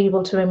they're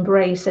able to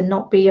embrace and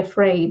not be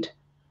afraid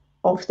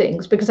of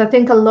things, because I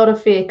think a lot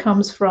of fear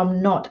comes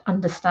from not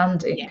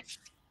understanding. Yes.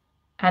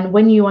 And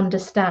when you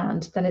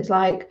understand, then it's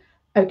like,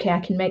 okay, I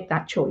can make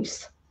that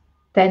choice,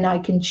 then I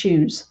can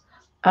choose.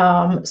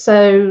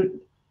 So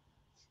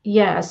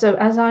yeah, so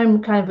as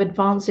I'm kind of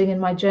advancing in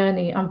my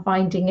journey, I'm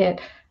finding it,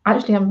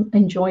 actually I'm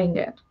enjoying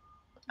it.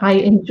 I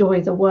Yeah.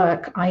 enjoy the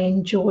work, I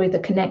enjoy the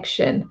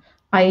connection,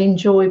 I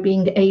enjoy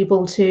being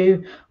able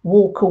to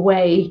walk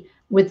away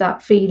with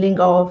that feeling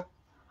of,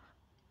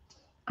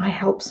 I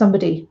help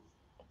somebody.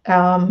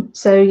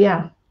 So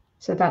yeah,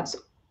 so that's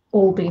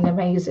all been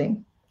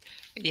amazing.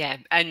 Yeah,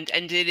 and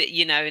it,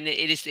 you know, and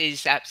it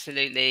is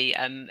absolutely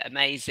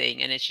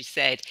amazing. And as you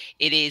said,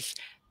 it is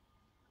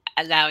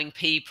allowing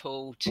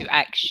people to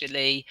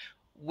actually,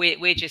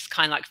 we're just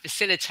kind of like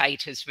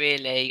facilitators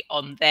really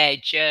on their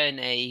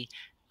journey,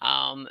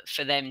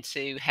 for them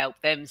to help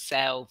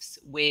themselves.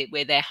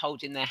 We're there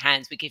holding their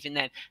hands, we're giving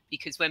them,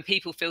 because when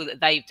people feel that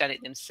they've done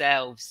it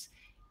themselves,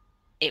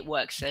 it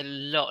works a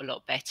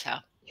lot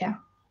better. Yeah.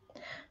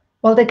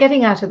 Well, they're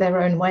getting out of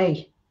their own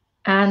way.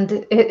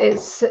 And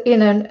it's, you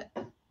know,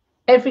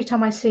 every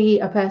time I see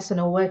a person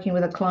or working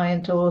with a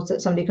client or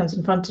that somebody comes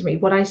in front of me,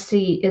 what I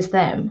see is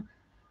them.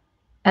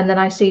 And then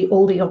I see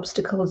all the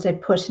obstacles they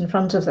put in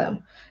front of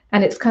them.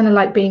 And it's kind of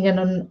like being in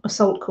an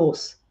assault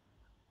course.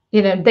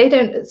 You know, they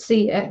don't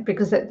see it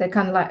because they're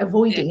kind of like Yeah,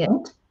 avoiding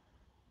it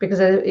because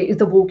they're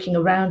either walking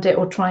around it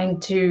or trying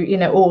to, you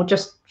know, or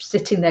just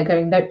sitting there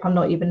going, nope, I'm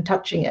not even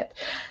touching it.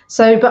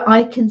 So, but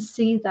I can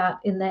see that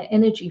in their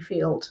energy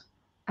field.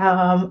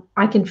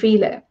 I can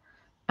feel it.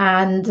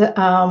 And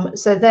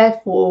so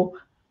therefore,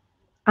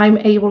 I'm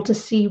able to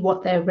see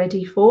what they're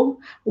ready for.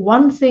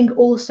 One thing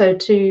also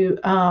to,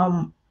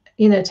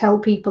 you know, tell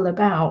people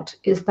about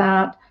is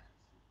that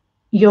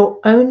you're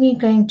only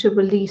going to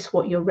release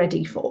what you're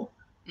ready for.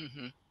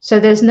 hmm, So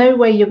there's no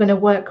way you're going to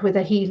work with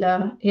a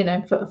healer, you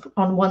know,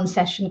 on one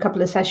session,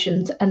 couple of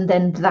sessions, and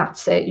then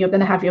that's it. You're going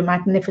to have your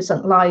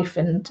magnificent life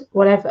and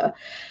whatever,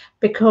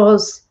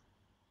 because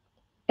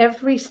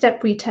every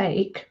step we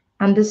take,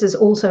 and this is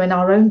also in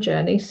our own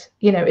journeys,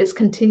 you know, it's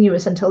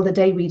continuous until the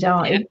day we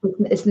yeah, die.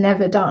 It's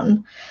never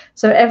done.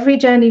 So every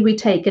journey we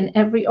take and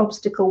every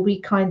obstacle we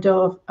kind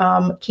of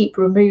keep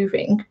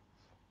removing,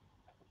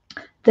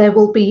 there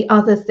will be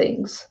other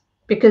things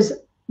because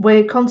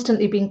we're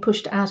constantly being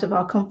pushed out of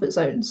our comfort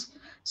zones.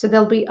 So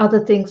there'll be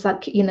other things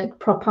that, you know,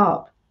 prop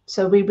up.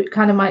 So we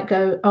kind of might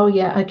go, oh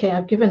yeah, okay,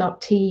 I've given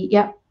up tea.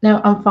 Yeah,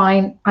 no, I'm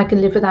fine. I can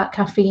live without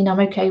caffeine. I'm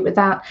okay with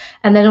that.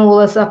 And then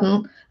all of a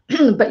sudden,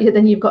 but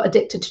then you've got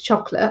addicted to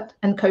chocolate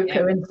and yeah.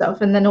 cocoa and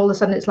stuff. And then all of a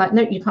sudden it's like,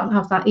 no, you can't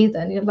have that either.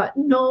 And you're like,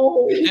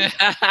 no.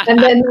 And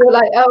then you're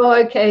like, oh,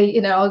 okay,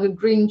 you know, I'll go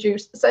green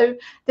juice. So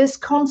this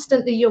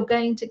constantly, you're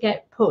going to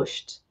get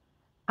pushed,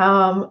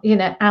 you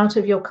know, out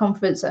of your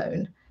comfort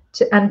zone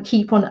and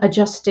keep on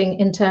adjusting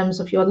in terms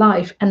of your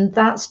life. And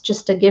that's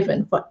just a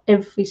given for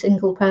every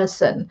single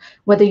person,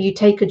 whether you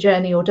take a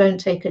journey or don't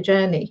take a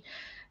journey.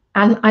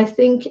 And I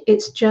think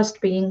it's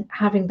just being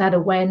having that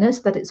awareness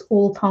that it's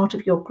all part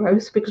of your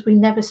growth because we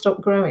never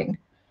stop growing.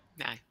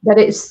 No,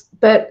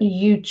 But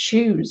you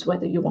choose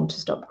whether you want to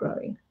stop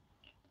growing.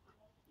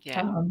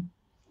 yeah. Um,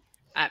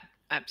 Ab-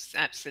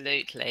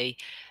 Absolutely.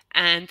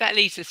 And that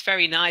leads us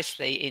very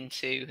nicely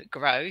into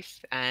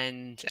growth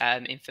and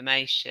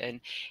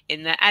information.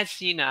 In that,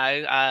 as you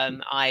know,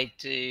 I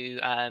do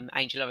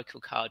angel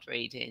oracle card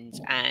readings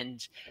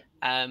and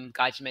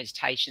guided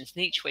meditations.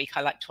 And each week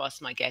I like to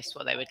ask my guests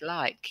what they would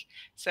like.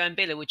 So,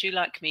 Ambila, would you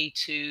like me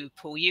to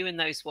pull you and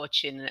those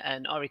watching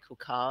an oracle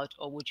card,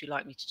 or would you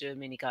like me to do a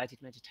mini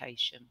guided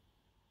meditation?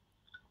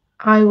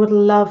 I would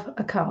love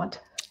a card.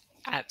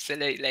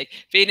 Absolutely.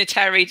 Being a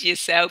tarot reader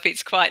yourself,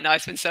 it's quite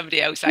nice when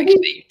somebody else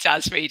actually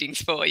does readings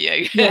for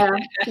you. Yeah,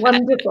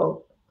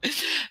 wonderful.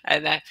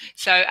 And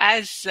so,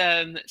 as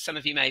some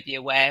of you may be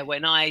aware,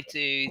 when I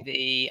do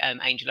the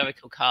angel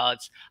oracle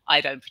cards,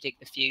 I don't predict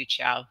the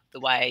future.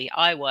 The way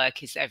I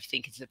work is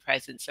everything is the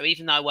present. So,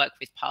 even though I work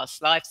with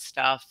past life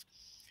stuff,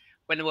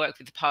 when I work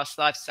with the past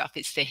life stuff,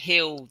 it's to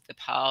heal the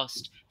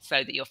past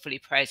so that you're fully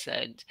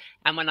present.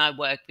 And when I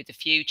work with the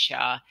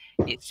future,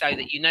 it's so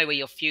that you know where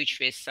your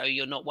future is, so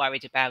you're not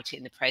worried about it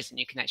in the present.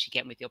 You can actually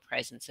get on with your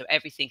present. So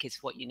everything is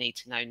what you need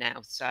to know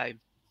now. So,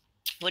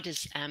 what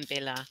does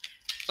Ambila?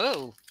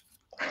 Oh,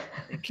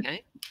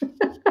 okay.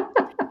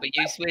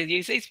 We'll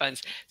use these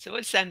ones. So,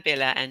 what does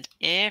Ambila and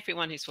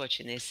everyone who's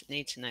watching this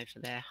need to know for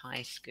their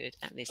highest good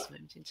at this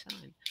moment in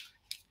time?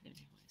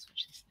 Everyone who's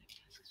watching this.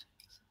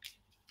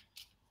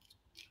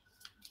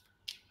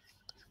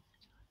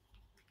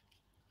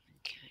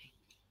 Okay.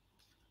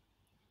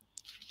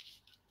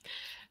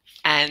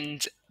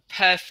 And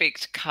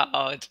perfect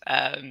card,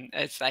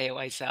 as they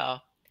always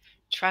are.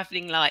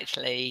 Traveling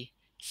lightly,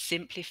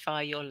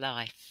 simplify your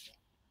life.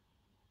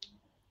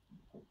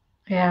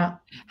 Yeah,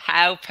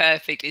 How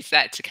perfect is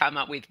that to come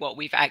up with what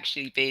we've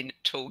actually been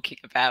talking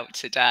about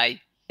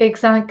today?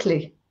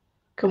 exactly.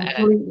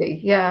 Uh, Completely.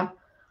 Yeah.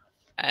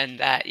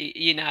 and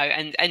you know,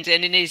 and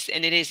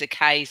it is a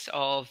case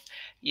of,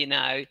 you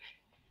know,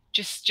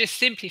 just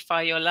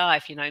simplify your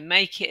life. You know,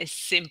 make it as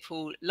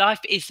simple.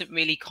 Life isn't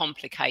really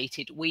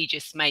complicated. We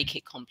just make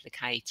it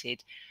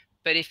complicated.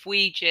 But if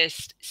we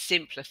just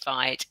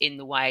simplify it in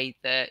the way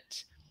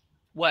that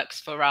works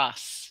for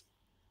us,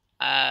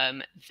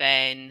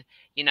 then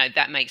you know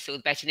that makes it all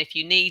better. And if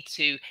you need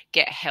to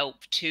get help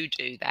to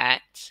do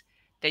that,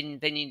 then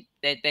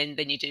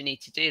you do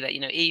need to do that. You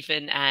know,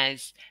 even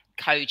as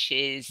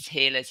coaches,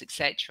 healers,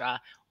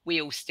 etc., we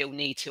all still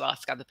need to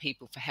ask other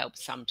people for help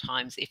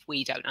sometimes if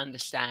we don't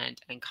understand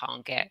and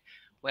can't get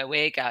where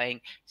we're going.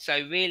 So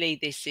really,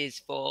 this is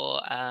for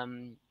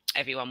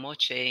everyone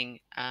watching,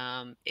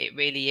 it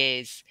really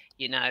is,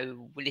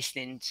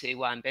 listening to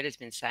what Ambila's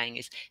been saying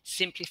is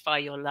simplify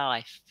your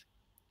life.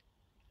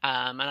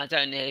 And I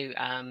don't know,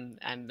 and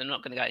I'm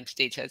not going to go into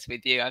details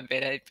with you,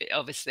 but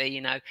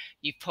obviously,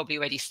 you've probably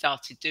already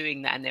started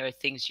doing that, and there are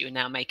things you're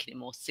now making it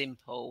more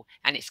simple,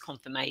 and it's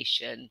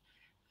confirmation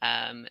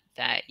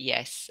that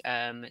yes,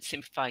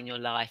 simplifying your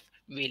life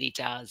really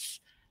does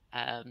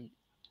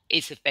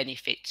is of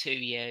benefit to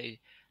you,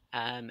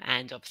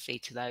 and obviously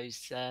to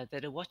those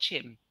that are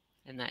watching.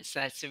 And that's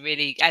a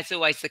really, as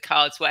always, the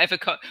cards, whatever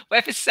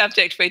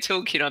subject we're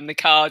talking on, the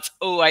cards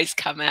always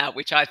come out,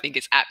 which I think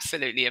is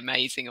absolutely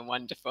amazing and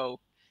wonderful.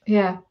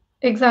 Yeah,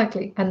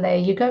 exactly. And there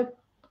you go.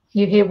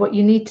 You hear what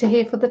you need to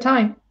hear for the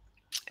time.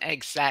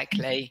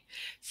 Exactly.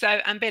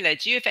 So,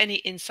 Ambilla, do you have any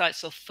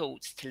insights or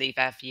thoughts to leave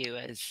our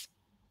viewers?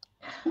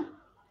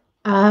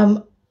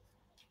 Um,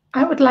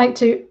 I would like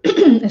to,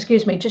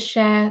 excuse me, just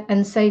share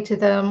and say to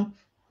them,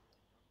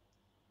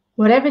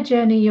 whatever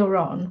journey you're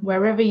on,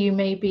 wherever you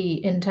may be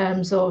in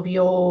terms of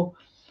your,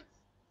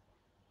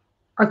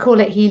 I call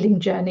it healing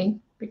journey,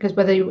 because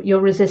whether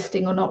you're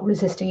resisting or not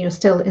resisting, you're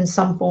still in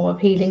some form of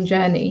healing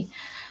journey.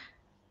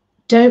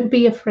 Don't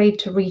be afraid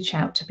to reach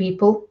out to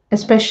people,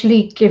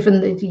 especially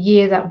given the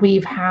year that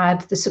we've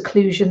had, the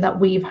seclusion that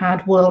we've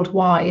had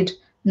worldwide,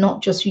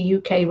 not just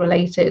UK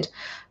related.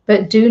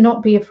 But do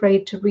not be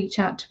afraid to reach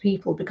out to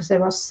people, because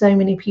there are so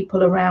many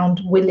people around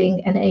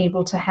willing and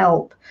able to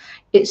help.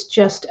 It's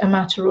just a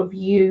matter of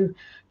you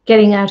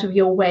getting out of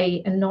your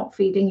way and not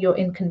feeling you're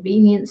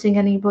inconveniencing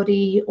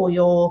anybody or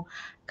you're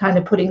kind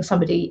of putting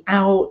somebody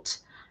out.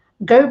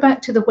 Go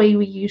back to the way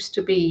we used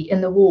to be in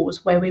the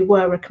wars, where we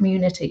were a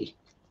community.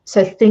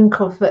 So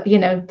think of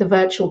the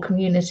virtual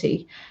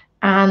community,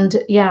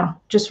 and yeah,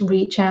 just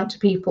reach out to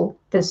people.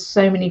 There's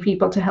so many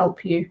people to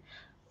help you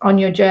on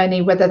your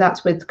journey, whether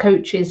that's with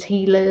coaches,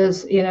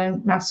 healers,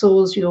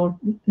 masseurs, your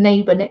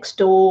neighbor next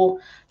door,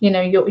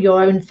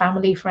 your own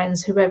family,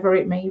 friends, whoever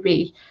it may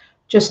be.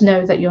 Just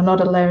know that you're not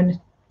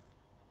alone.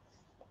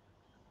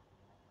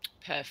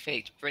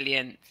 Perfect,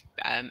 brilliant,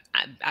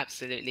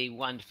 absolutely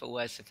wonderful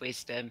words of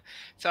wisdom.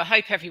 So I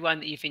hope everyone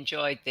that you've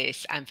enjoyed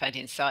this and found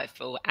it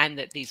insightful, and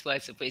that these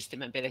words of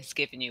wisdom Ambilla has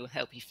given you will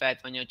help you further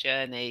on your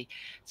journey.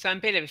 So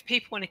Ambilla, if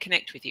people want to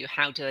connect with you,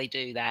 how do they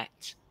do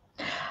that?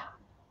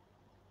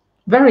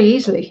 Very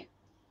easily.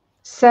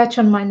 Search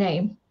on my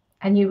name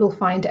and you will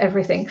find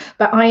everything.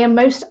 But I am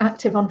most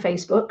active on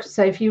Facebook.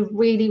 So if you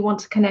really want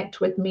to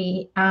connect with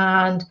me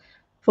and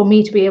for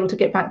me to be able to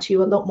get back to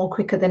you a lot more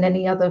quicker than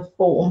any other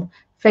form,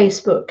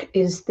 Facebook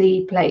is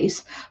the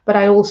place. But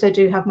I also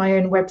do have my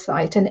own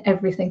website and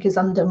everything is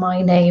under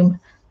my name.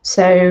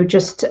 So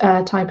just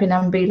type in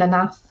Ambila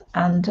Nath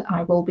and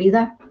I will be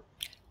there.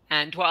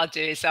 And what I'll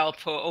do is I'll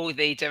put all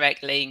the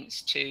direct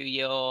links to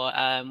your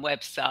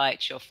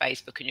website, your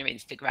Facebook, and your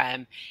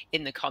Instagram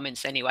in the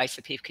comments anyway,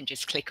 so people can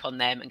just click on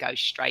them and go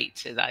straight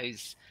to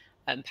those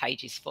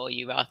pages for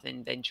you rather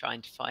than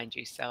trying to find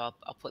you. So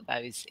I'll put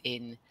those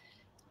in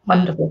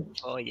Wonderful.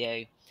 for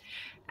you.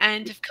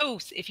 And of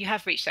course, if you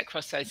have reached that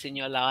crossroads in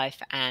your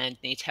life and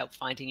need help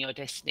finding your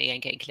destiny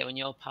and getting clear on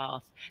your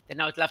path,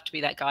 then I would love to be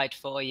that guide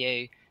for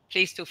you.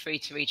 Please feel free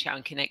to reach out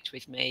and connect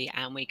with me,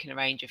 and we can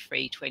arrange a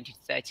free 20 to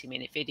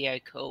 30-minute video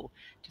call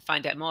to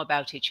find out more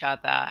about each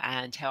other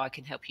and how I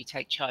can help you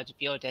take charge of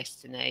your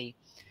destiny.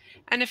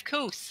 And of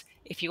course,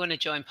 if you want to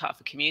join part of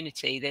a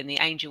community, then the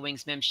Angel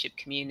Wings membership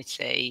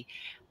community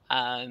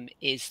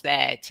is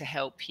there to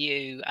help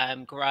you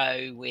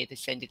grow with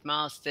ascended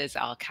masters,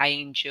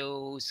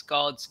 archangels,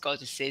 gods,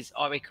 goddesses,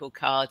 oracle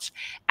cards,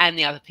 and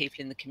the other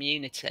people in the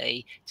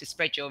community to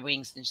spread your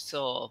wings and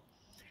soar.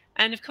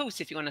 And of course,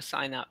 if you want to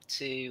sign up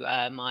to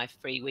my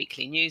free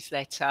weekly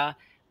newsletter,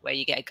 where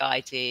you get a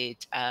guided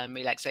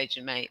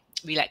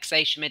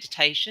relaxation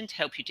meditation to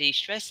help you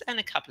de-stress and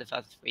a couple of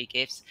other free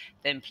gifts,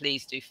 then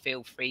please do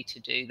feel free to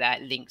do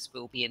that. Links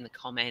will be in the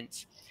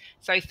comments.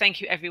 So thank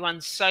you everyone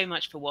so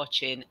much for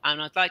watching,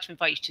 and I'd like to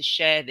invite you to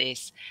share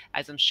this,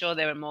 as I'm sure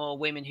there are more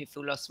women who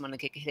feel lost and want to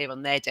get clear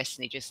on their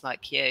destiny just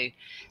like you.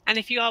 And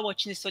if you are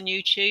watching this on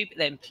YouTube,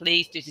 then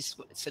please do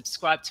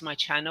subscribe to my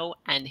channel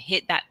and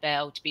hit that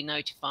bell to be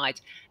notified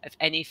of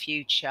any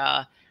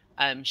future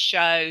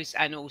shows,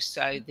 and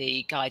also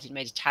the guided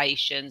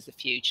meditations, the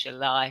future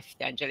life,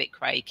 the angelic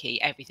reiki,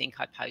 everything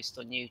I post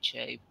on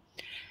YouTube.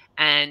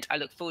 And I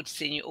look forward to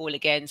seeing you all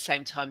again,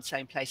 same time,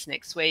 same place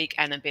next week.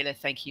 And Ambila,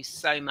 thank you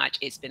so much.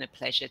 It's been a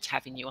pleasure to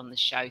having you on the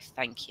show.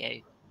 Thank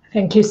you.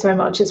 Thank you so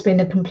much. It's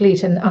been a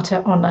complete and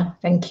utter honor.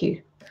 Thank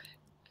you.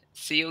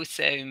 See you all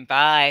soon.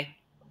 Bye.